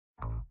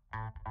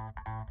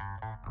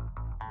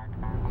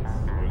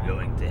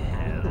going to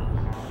hell.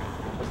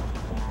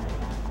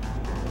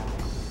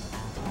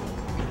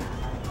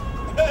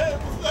 Hey,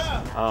 what's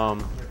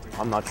up?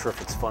 I'm not sure if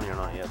it's funny or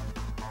not yet.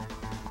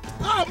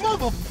 Ah,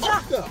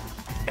 motherfucker!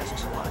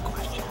 Asks a lot of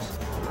questions.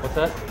 What's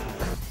that?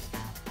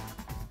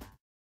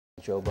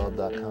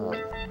 JoeBub.com.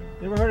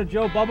 You ever heard of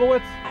Joe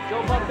Bubblewicz?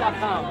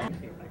 JoeBub.com.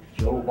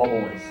 Joe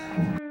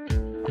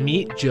Bubblewicz.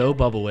 Meet Joe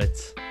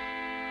Bubblewicz.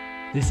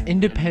 This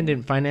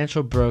independent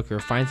financial broker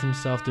finds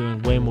himself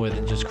doing way more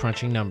than just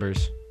crunching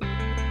numbers.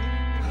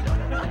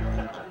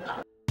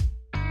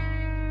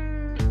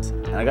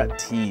 And I got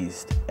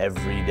teased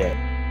every day.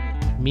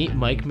 Meet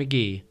Mike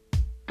McGee.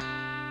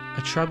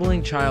 A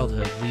troubling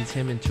childhood leads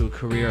him into a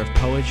career of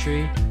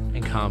poetry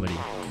and comedy.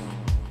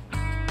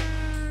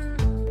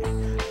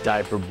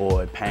 Diaper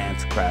boy,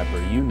 pants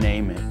crapper, you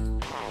name it.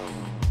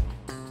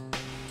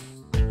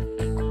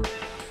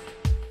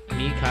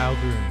 Meet Kyle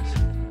Grooms.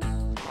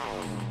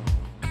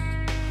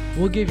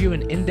 We'll give you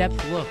an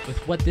in-depth look with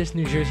what this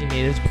New Jersey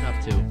native's been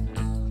up to.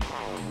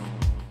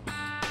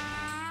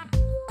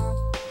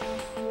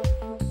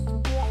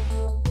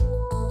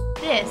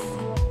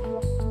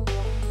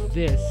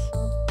 This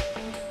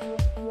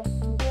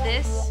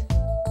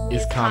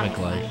is Comic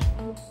Life.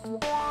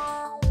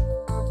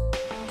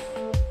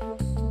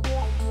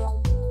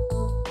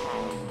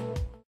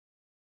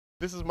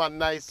 This is my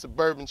nice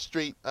suburban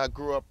street I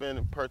grew up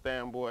in Perth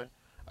Amboy.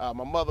 My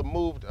mother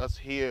moved us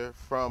here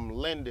from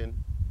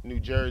Linden, New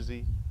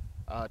Jersey,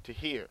 to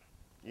here.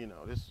 You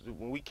know,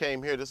 when we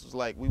came here, this was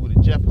like we were the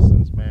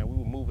Jeffersons, man. We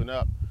were moving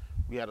up.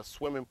 We had a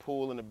swimming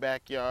pool in the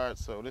backyard,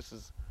 so this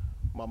is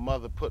my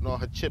mother putting all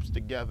her chips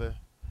together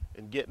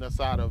and getting us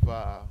out of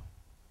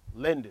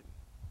Linden,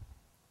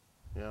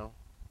 you know.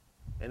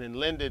 And then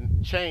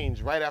Linden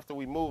changed right after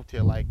we moved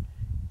here, like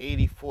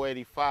 84,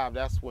 85.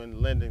 That's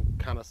when Linden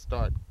kind of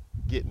started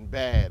getting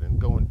bad and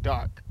going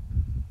dark,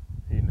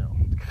 you know.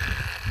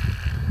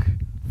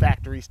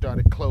 Factories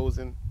started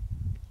closing.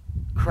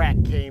 Crack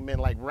came in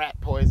like rat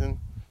poison.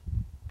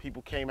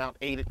 People came out,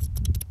 ate it.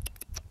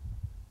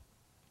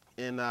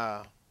 And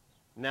now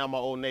my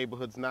old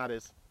neighborhood's not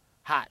as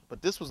hot,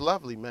 but this was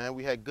lovely, man.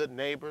 We had good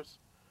neighbors.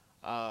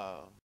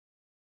 Yeah,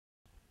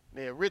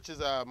 Rich is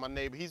my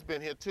neighbor. He's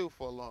been here too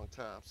for a long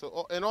time.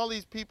 So, and all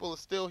these people are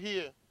still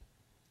here.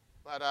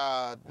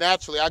 But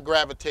naturally, I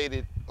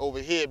gravitated over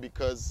here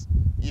because,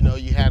 you know,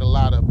 you had a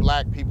lot of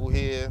black people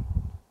here,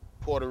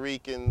 Puerto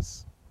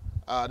Ricans.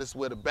 This is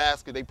where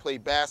they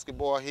played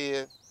basketball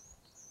here.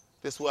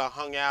 This is where I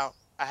hung out.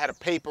 I had a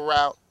paper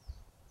route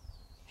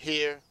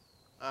here.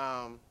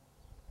 You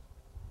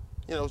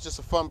know, it was just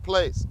a fun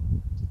place.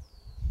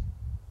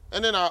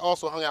 And then I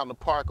also hung out in the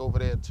park over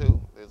there too.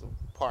 There's a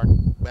park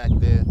back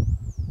there.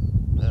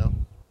 You know.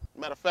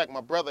 Matter of fact, my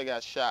brother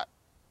got shot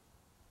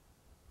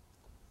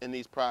in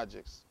these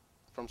projects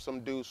from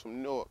some dudes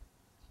from Newark.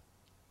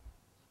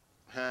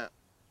 Huh.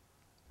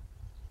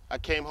 I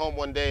came home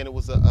one day and it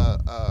was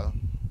a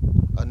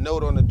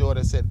note on the door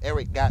that said,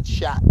 "Eric got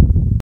shot."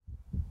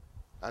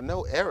 I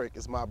know Eric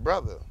is my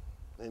brother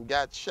and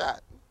got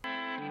shot.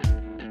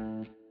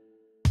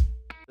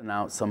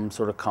 Out some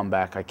sort of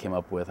comeback I came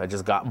up with. I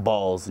just got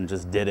balls and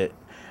just did it.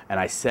 And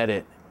I said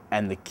it,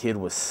 and the kid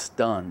was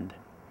stunned.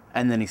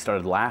 And then he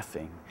started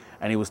laughing.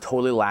 And he was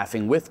totally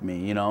laughing with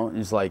me, you know?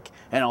 He's like,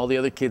 and all the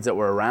other kids that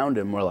were around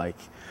him were like,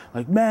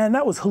 man,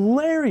 that was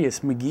hilarious,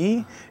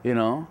 McGee, you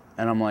know?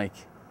 And I'm like,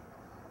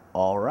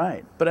 all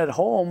right. But at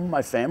home,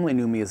 my family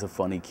knew me as a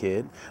funny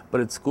kid. But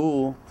at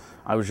school,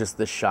 I was just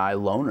the shy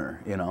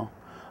loner, you know?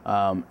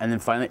 And then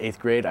finally, 8th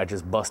grade, I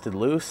just busted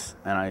loose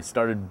and I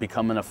started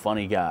becoming a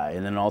funny guy.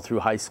 And then all through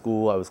high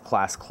school, I was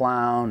class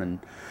clown, and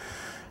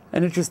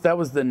that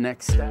was the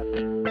next step.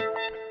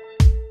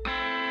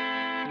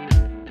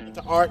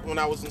 Into art when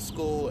I was in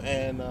school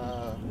and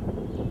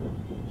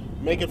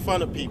making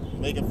fun of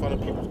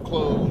people's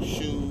clothes,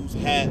 shoes,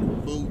 hat,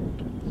 boot.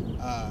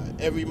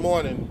 Every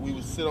morning, we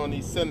would sit on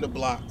these cinder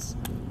blocks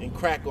and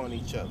crack on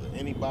each other.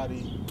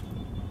 Anybody,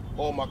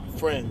 all my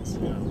friends,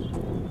 you know.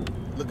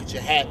 Look at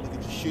your hat, look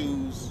at your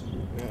shoes,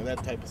 you know,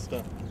 that type of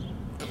stuff.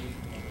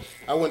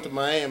 I went to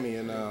Miami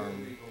and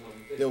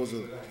there was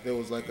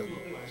like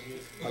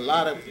a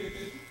lot of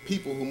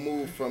people who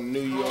moved from New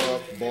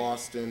York,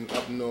 Boston,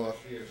 up north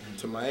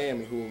to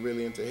Miami who were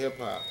really into hip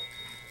hop.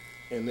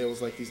 And there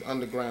was like these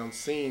underground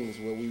scenes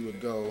where we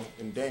would go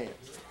and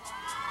dance.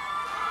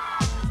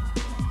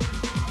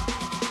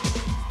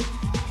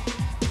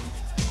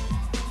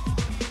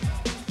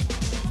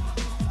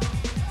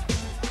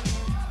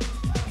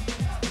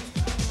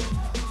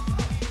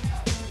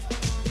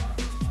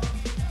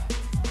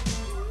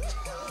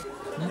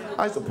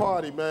 I used to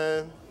party,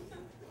 man.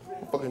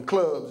 Fucking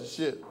clubs and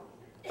shit.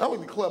 I don't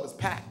think the club is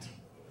packed.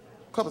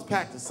 Club is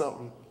packed or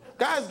something.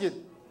 Guys get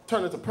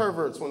turned into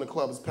perverts when the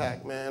club is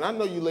packed, man. I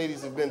know you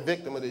ladies have been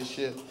victim of this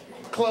shit.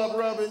 Club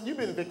rubbing, you've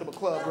been a victim of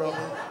club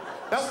rubbing.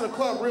 That's when the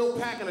club real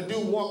packed and a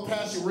dude walk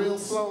past you real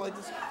slow like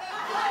this.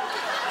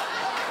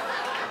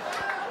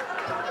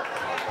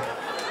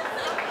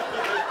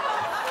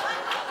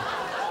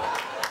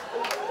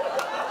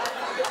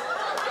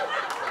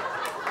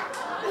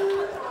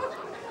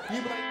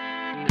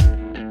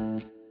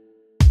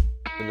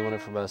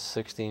 for about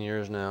 16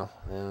 years now,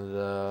 and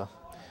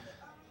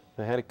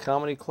I had a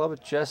comedy club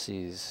at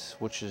Jesse's,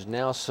 which is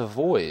now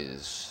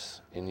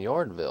Savoy's in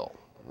Yardville.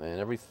 And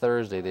every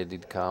Thursday they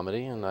did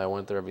comedy, and I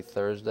went there every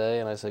Thursday,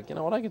 and I said, you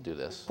know what, I could do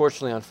this.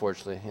 Fortunately,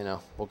 unfortunately, you know,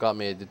 what got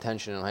me a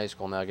detention in high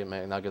school now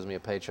gives me a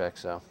paycheck,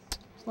 so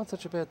it's not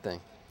such a bad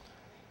thing.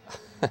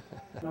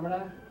 Remember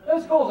that?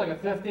 This school's like a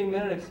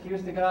 15-minute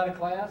excuse to get out of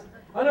class.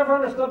 I never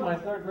understood my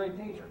third grade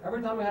teacher.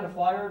 Every time we had a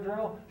flyer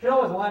drill, she'd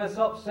always line us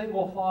up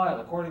single file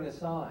according to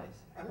size.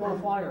 What a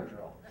flyer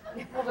drill.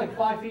 I was like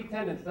 5 feet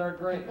 10 in third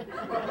grade.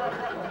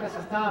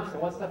 Mrs.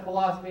 Thompson, what's the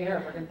philosophy here?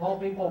 If I can pull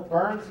people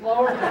burn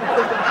slower? We're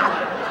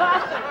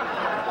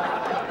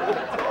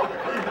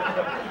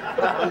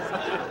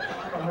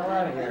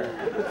out of here.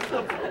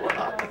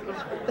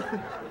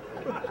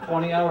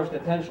 20 hours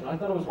detention. I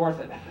thought it was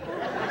worth it.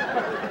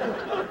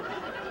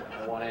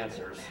 I want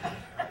answers.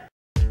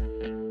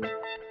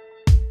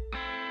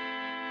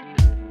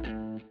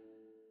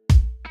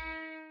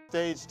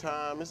 Stage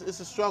time, it's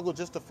a struggle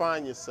just to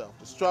find yourself.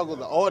 The struggle,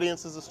 the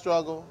audience is a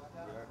struggle.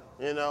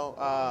 You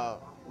know,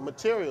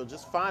 material,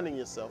 just finding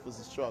yourself is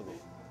a struggle.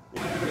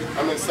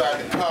 I'm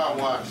inside the car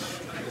wash.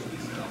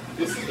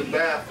 This is the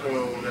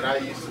bathroom that I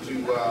used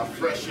to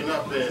freshen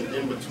up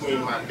in between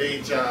my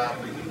day job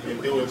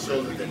and doing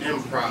shows at the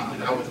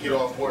Improv. I would get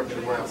off work at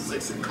around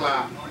 6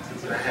 o'clock,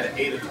 and I had an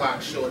 8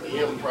 o'clock show at the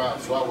Improv,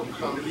 so I would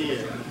come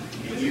in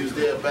and use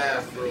their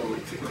bathroom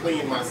to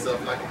clean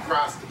myself like a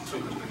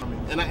prostitute.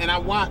 And I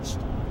watched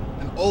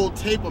an old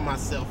tape of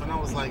myself, and I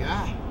was like, you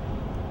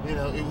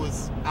know,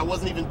 I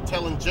wasn't even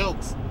telling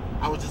jokes.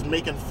 I was just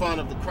making fun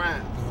of the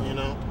crowd, you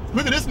know.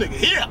 Look at this nigga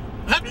here.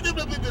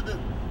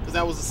 Because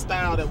that was a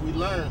style that we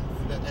learned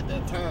at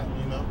that time,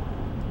 you know.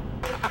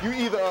 You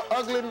either an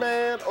ugly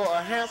man or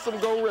a handsome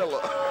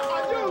gorilla.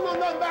 You don't know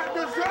nothing about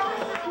this, yo.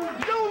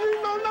 You don't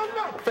even know nothing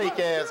about fake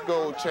ass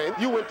gold chain.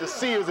 You went to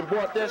Sears and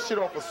bought that shit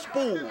off a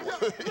spool.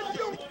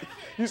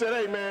 You said,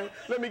 hey man,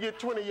 let me get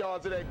 20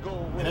 yards of that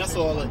gold. And that's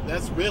all,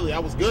 that's really, I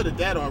was good at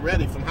that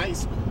already from high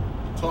school.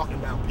 Talking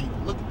about people.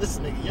 Look at this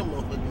nigga, your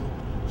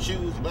motherfucking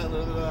shoes, blah,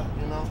 blah, blah, blah,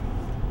 you know.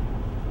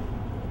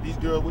 These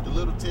girls with the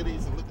little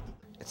titties and look at the...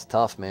 It's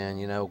tough, man,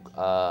 you know,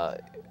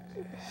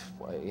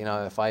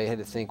 if I had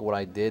to think what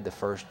I did the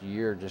first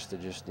year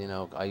you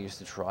know, I used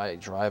to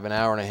drive an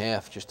hour and a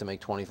half just to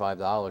make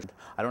 $25.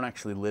 I don't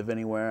actually live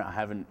anywhere. I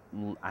haven't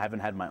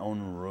had my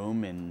own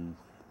room in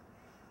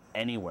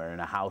anywhere, in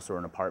a house or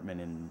an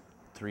apartment, in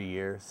 3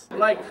 years.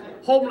 Like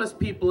homeless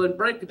people and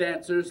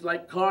breakdancers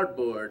like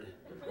cardboard.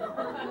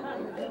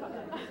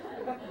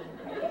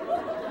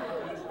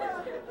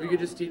 We could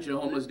just teach a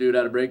homeless dude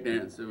how to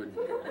breakdance.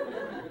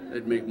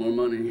 It'd make more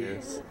money.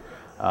 Yes.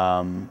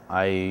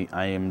 I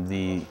am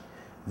the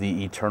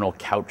eternal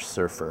couch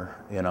surfer,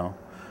 you know.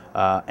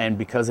 And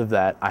because of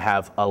that, I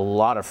have a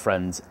lot of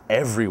friends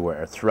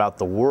everywhere throughout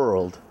the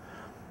world,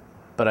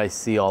 but I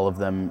see all of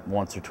them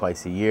once or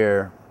twice a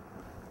year,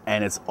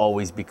 and it's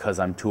always because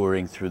I'm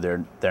touring through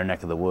their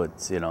neck of the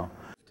woods, you know.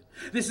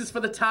 This is for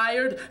the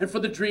tired and for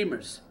the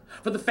dreamers.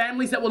 For the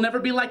families that will never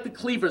be like the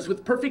Cleavers,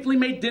 with perfectly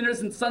made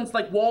dinners and sons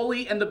like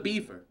Wally and the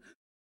Beaver.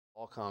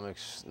 All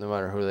comics, no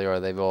matter who they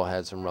are, they've all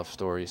had some rough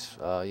stories.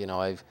 You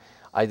know,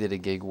 I did a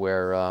gig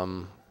where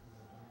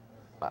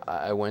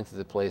I went to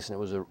the place, and it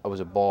was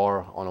a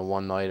bar on a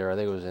one-nighter. I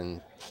think it was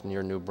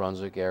near New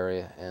Brunswick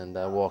area, and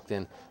I walked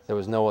in. There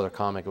was no other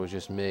comic. It was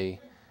just me,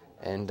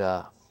 and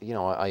you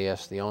know, I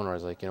asked the owner. I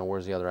was like, you know,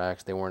 where's the other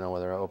acts? They weren't no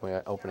other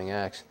opening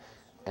acts,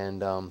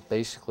 and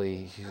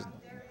basically,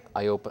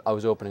 I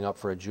was opening up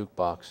for a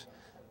jukebox.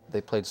 They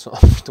played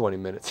songs for 20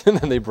 minutes, and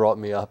then they brought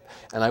me up,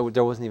 and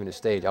there wasn't even a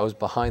stage. I was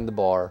behind the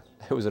bar.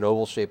 It was an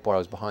oval-shaped bar. I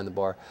was behind the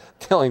bar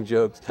telling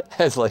jokes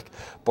as, like,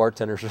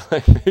 bartenders were,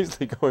 like,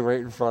 basically going right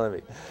in front of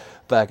me,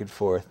 back and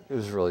forth. It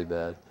was really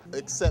bad.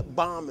 Accept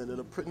bombing,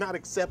 and not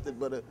accept it,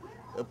 but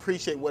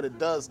appreciate what it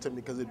does to me,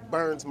 because it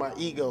burns my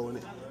ego.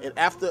 And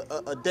after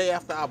a day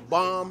after I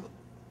bomb,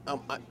 I'm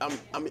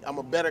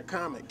a better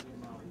comic.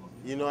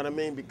 You know what I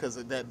mean? Because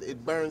of that,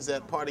 it burns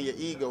that part of your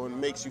ego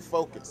and makes you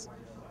focus.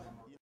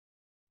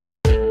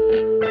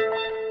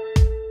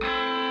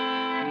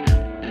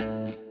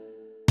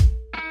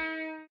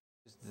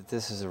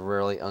 This is a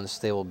really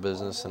unstable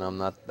business, and I'm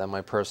not that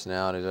my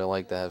personality. I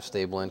like to have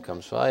stable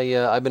income. So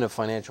I've been a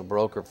financial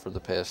broker for the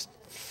past,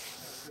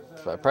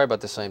 probably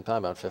about the same time,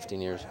 about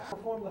 15 years.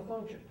 Perform the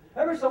function.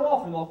 Every so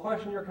often they'll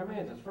question your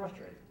commands. It's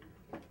frustrating.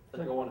 I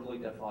think I want to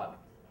delete that file.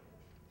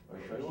 Are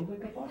you sure you want to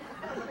delete that file?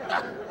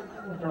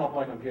 I'm going to turn off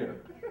my computer.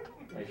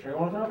 Are you sure you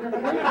want to turn off your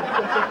computer?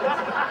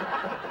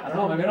 I don't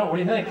know, maybe not. What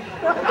do you think?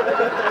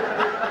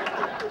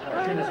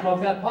 I shouldn't have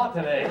smoked that pot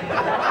today.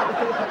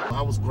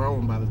 I was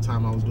grown by the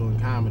time I was doing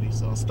comedy,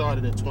 so I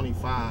started at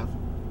 25.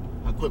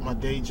 I quit my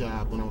day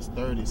job when I was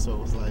 30, so it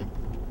was like,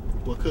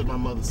 what could my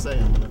mother say?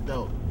 I'm an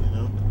adult, you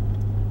know?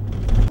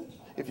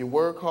 If you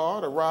work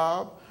hard or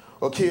rob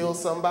or kill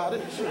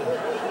somebody,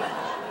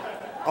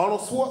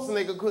 Arnold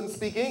Schwarzenegger couldn't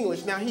speak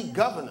English, now he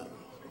governor.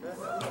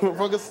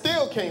 Motherfucker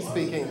still can't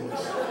speak English.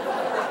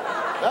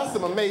 That's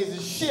some amazing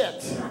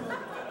shit.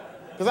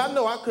 Because I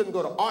know I couldn't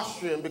go to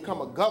Austria and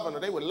become a governor.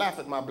 They would laugh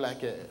at my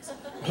black ass.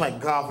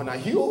 Like, governor,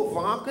 you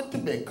want to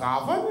be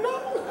governor?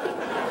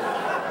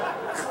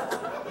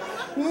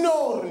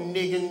 No,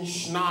 niggin'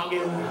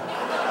 schnoggin'.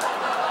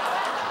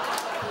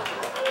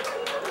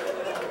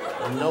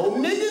 No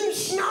niggin'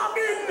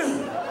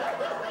 schnoggin'.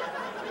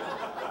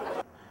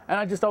 And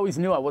I just always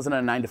knew I wasn't a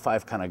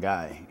 9-to-5 kind of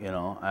guy, you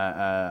know.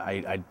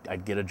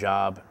 I'd get a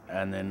job,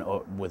 and then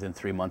within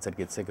 3 months I'd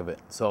get sick of it.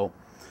 So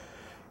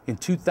in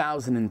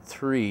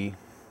 2003,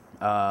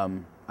 I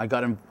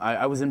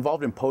was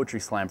involved in Poetry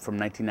Slam from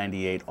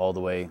 1998 all the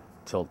way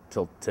till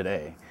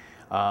today.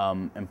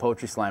 And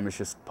Poetry Slam is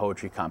just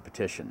poetry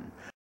competition.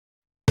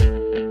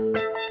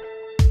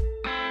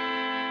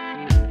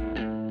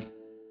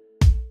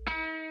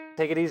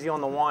 Take it easy on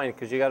the wine,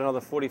 because you got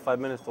another 45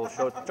 minutes till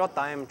show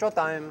time, show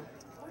time.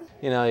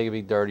 You know, you can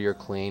be dirty or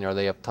clean. Are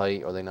they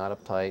uptight? Are they not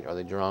uptight? Are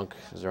they drunk?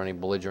 Is there any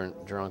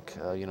belligerent drunk,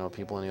 you know,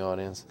 people in the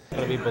audience?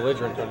 You're gonna be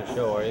belligerent on the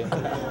show, are you?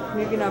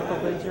 Maybe not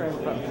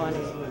belligerent, but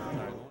funny.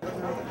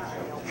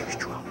 She's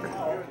drunk.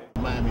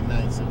 Miami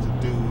Nights, there was a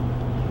dude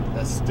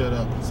that stood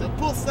up and said,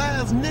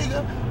 "Full-size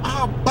nigga,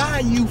 I'll buy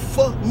you,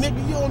 fuck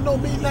nigga. You don't know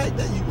me like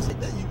that." He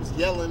was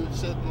yelling and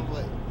shit,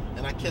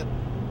 and I kept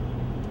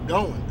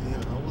going. You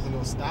know, I wasn't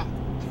gonna stop.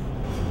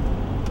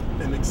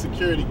 And the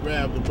security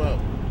grabbed him up.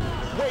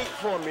 "Wait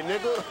for me,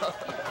 nigga.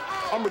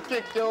 I'm gonna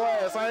kick your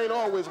ass. I ain't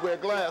always wear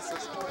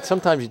glasses."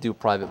 Sometimes you do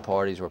private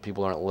parties where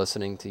people aren't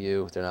listening to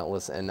you. They're not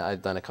listening, and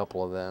I've done a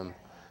couple of them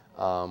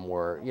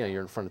where, you know,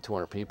 you're in front of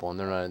 200 people and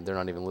they're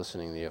not even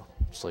listening to you.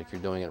 It's like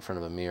you're doing it in front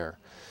of a mirror.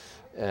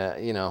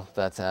 You know,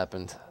 that's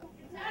happened.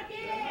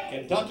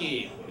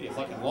 Kentucky, are you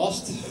fucking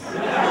lost?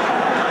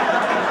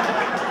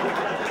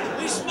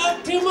 We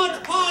smoked too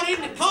much pot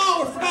in the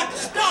car, we forgot to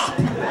stop.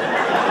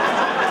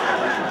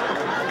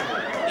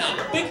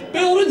 Got big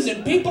buildings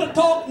and people that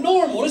talk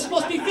normal. This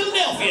must be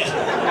Philadelphia.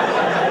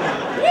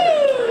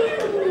 Woo!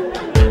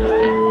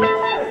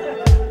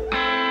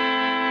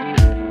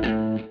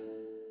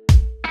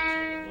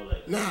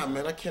 Nah,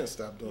 man, I can't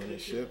stop doing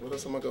this shit. What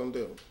else am I gonna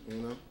do? You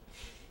know?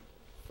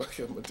 Fuck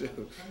I'm gonna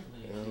do.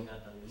 You know?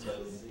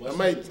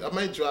 I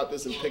might drop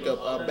this and pick up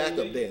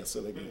backup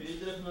dancing again.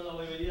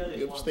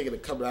 I was thinking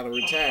of coming out of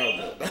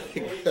retirement.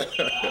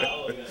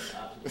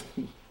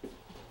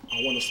 I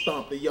want to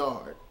stomp the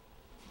yard.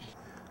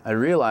 I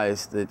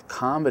realized that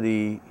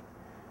comedy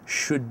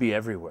should be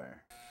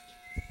everywhere.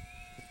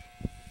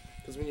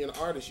 Because when you're an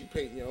artist, you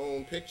paint your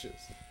own pictures.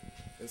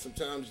 And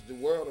sometimes the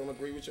world don't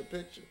agree with your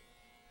picture.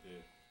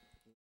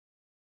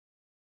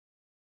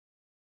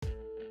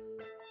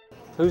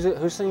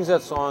 Who sings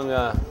that song,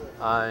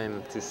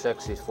 I'm too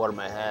sexy for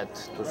my hat,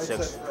 too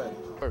sexy?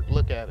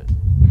 Look at it.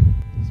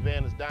 This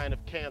man is dying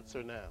of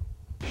cancer now.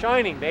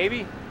 Shining,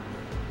 baby.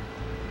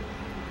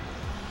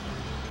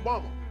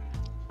 Obama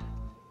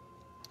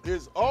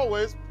is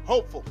always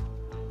hopeful,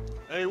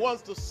 and he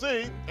wants to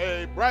see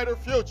a brighter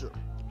future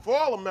for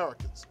all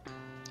Americans,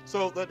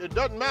 so that it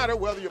doesn't matter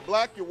whether you're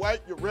black, you're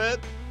white, you're red,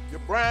 you're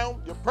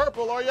brown, you're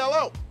purple, or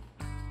yellow.